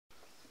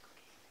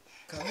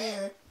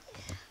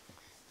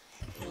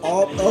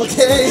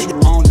Okay.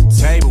 On the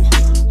table,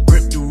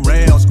 grip the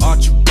rails,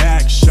 arch your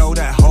back, show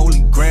that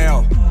holy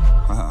grail.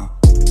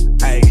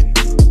 Hey,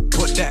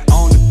 put that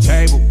on the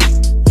table.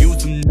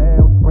 Use some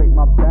nails, scrape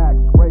my back,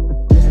 scrape the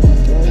skin.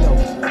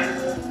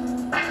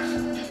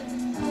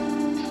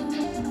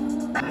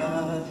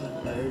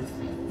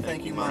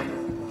 Thank you, Mama.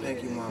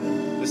 Thank you,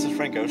 Mama. This is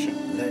Frank Ocean.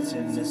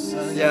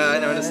 Yeah, I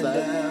noticed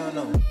that.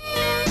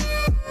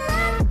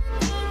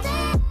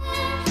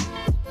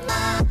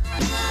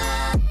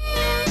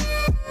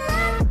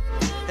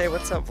 Hey,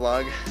 what's up,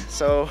 vlog?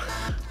 So,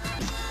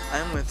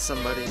 I'm with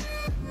somebody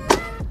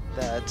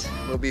that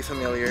will be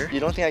familiar. You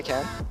don't think I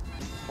can?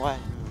 Why?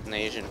 An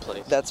Asian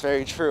place. That's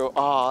very true.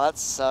 Oh, that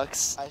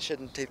sucks. I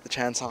shouldn't take the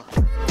chance, huh?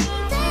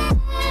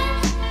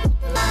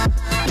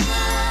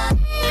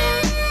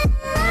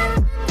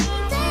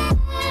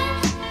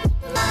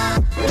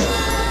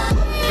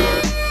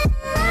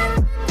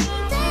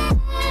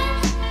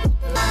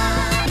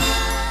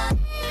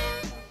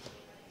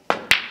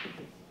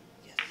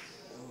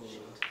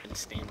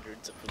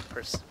 Standards of a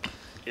person.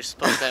 You're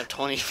supposed to have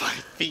 25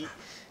 feet.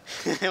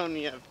 I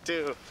only have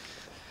 2.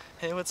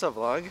 Hey, what's up,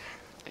 vlog?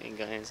 Hey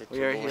guys, it's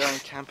We are here on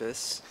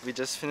campus. We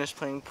just finished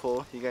playing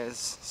pool. You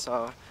guys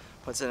saw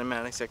what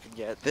cinematics I could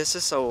get. This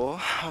is Saul,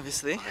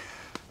 obviously.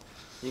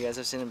 You guys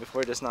have seen him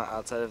before, just not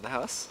outside of the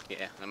house.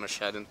 Yeah, I'm a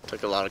Shadden.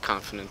 Took a lot of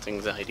confidence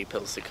anxiety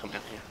pills to come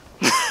out here.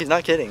 He's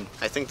not kidding.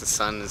 I think the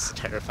sun is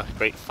terrifying.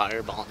 Great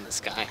fireball in the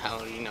sky. How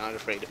are you not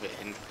afraid of it?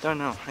 And Don't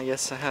know. I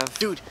guess I have.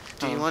 dude,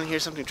 do you want to hear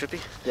something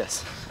trippy?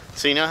 Yes.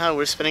 So you know how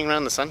we're spinning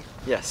around the sun?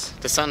 Yes.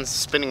 The sun's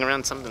spinning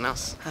around something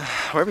else.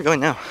 Where are we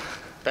going now?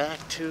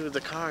 Back to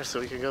the car so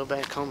we can go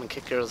back home and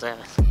kick girls'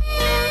 ass.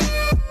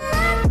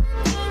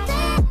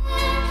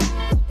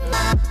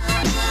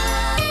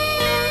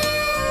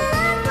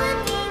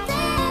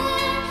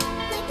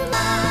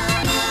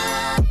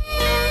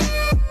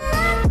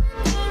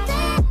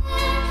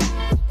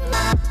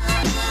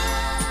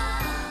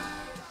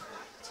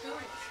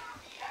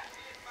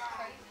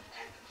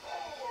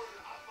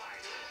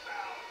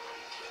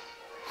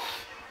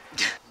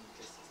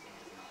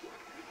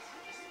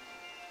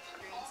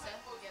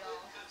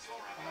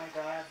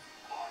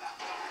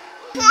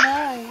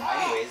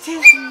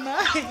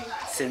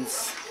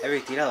 Since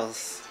everything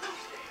else,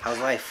 how's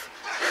life?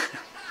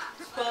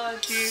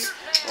 Fuck you.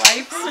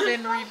 Life's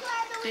been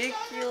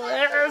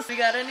ridiculous. We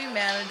got a new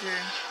manager.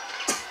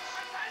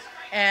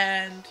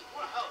 And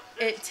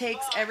it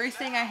takes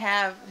everything I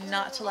have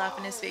not to laugh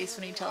in his face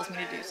when he tells me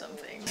to do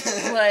something.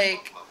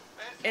 Like,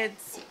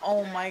 it's,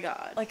 oh my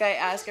god. Like, I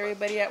ask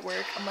everybody at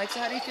work, I'm like, so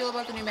how do you feel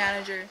about the new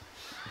manager?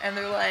 And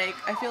they're like,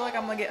 I feel like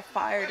I'm gonna get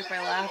fired if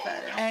I laugh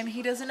at him. And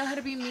he doesn't know how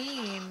to be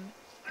mean.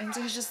 And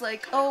so he's just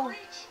like, oh,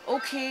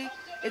 okay,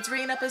 it's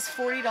rating up as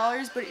 $40,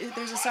 but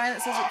there's a sign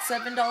that says it's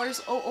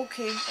 $7. Oh,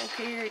 okay,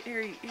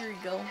 here you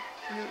go.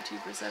 I'll give it to you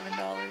for $7.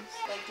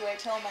 Like, do I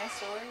tell my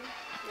story?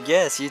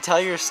 Yes, you tell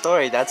your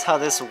story. That's how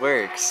this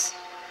works.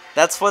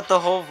 That's what the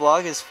whole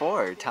vlog is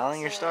for,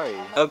 telling your story.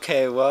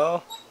 Okay,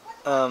 well,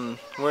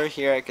 we're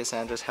here at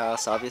Cassandra's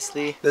house,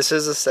 obviously. This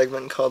is a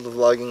segment called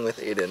Vlogging with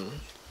Aiden.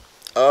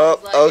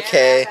 Oh,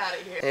 okay.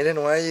 Aiden,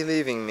 why are you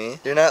leaving me?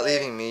 You're not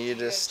leaving me, you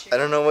just... I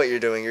don't know what you're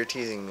doing, you're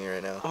teasing me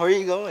right now. Where are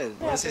you going?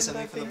 Want to say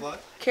something for the vlog?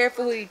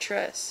 Careful who you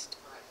trust.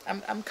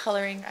 I'm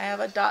coloring. I have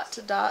a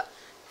dot-to-dot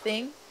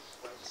thing,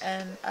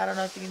 and I don't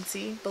know if you can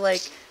see, but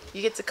like,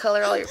 you get to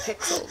color all your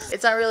pixels.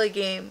 It's not really a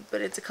game,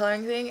 but it's a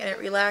coloring thing, and it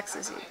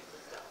relaxes you.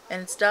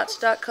 And it's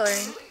dot-to-dot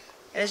coloring,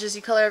 and it's just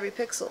you color every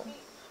pixel.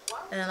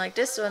 And then like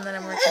this one that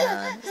I'm working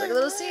on, it's like a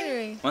little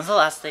scenery. When's the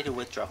last day to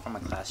withdraw from a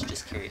class?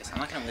 Just curious. I'm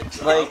not gonna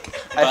withdraw. Like,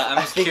 I'm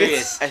just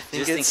curious. I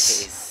think just in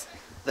it's case.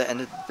 the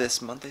end of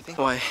this month, I think.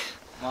 Why?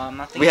 Well, I'm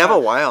not thinking. We have about,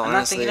 a while, I'm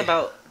honestly. not thinking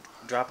about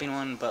dropping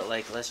one, but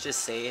like, let's just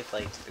say if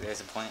like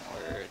there's a point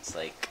where it's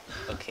like,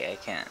 okay, I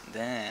can't,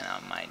 then I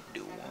might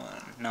do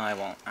one. No, I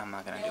won't. I'm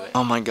not gonna do it.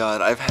 Oh my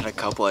god, I've had a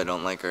couple I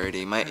don't like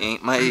already. My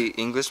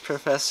English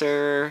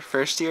professor,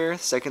 first year,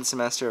 second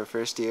semester of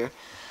first year,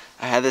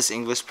 I had this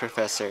English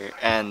professor,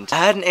 and I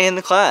had an A in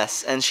the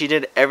class, and she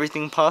did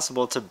everything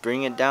possible to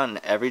bring it down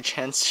every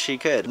chance she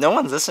could. No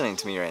one's listening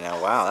to me right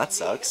now. Wow, that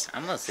sucks.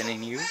 I'm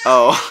listening to you.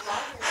 Oh.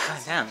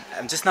 God damn.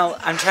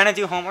 I'm trying to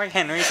do homework,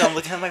 Henry, so I'm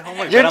looking at my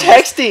homework. You're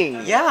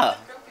texting! Yeah.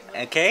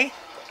 Okay?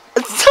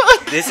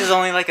 This is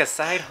only like a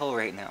side hole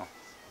right now.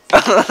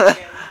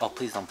 Oh,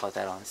 please don't put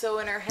that on. So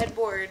in our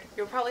headboard,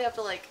 you'll probably have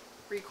to like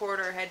record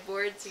our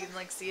headboard so you can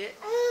like see it.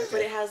 Okay.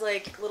 But it has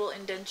like little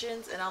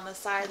indentions, and on the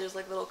side there's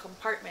like little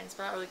compartments,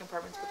 but not really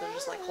compartments, but they're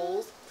just like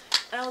holes.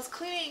 And I was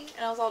cleaning,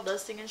 and I was all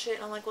dusting and shit,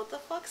 and I'm like, what the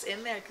fuck's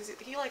in there? Because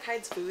he like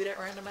hides food at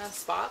random ass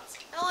spots.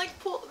 And I like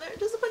there's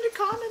just a bunch of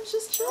condoms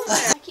just chilling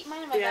there. I keep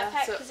mine in my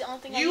backpack because the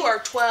only thing you are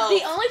 12.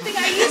 The only thing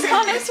I use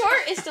condoms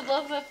for is to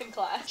blow up in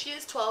class. She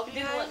is 12. You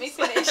didn't let me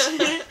finish.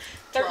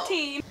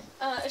 13.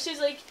 She was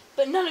like,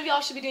 but none of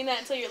y'all should be doing that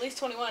until you're at least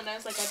 21. And I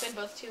was like, I've been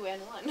both 2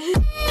 and 1.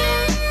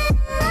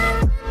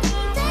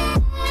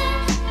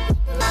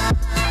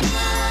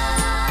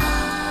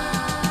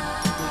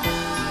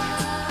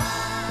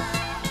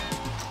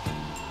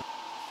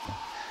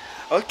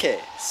 Okay,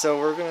 so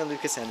we're going to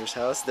Luke Cassandra's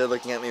house. They're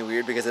looking at me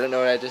weird because they don't know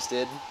what I just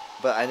did,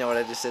 but I know what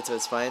I just did, so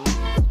it's fine.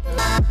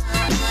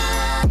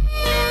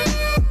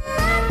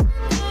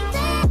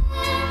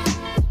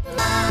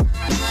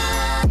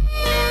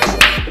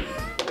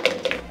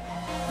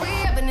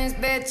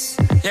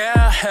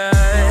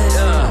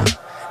 Yeah,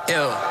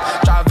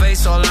 drive way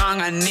so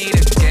long, I need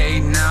a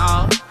gate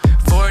now.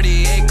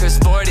 40 acres,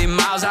 40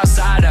 miles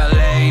outside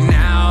LA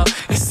now.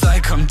 It's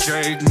like I'm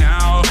Drake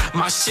now.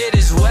 My shit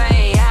is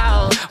way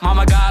out.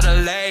 Mama got a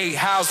lake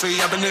house, we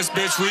up in this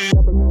bitch, we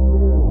up in this bitch.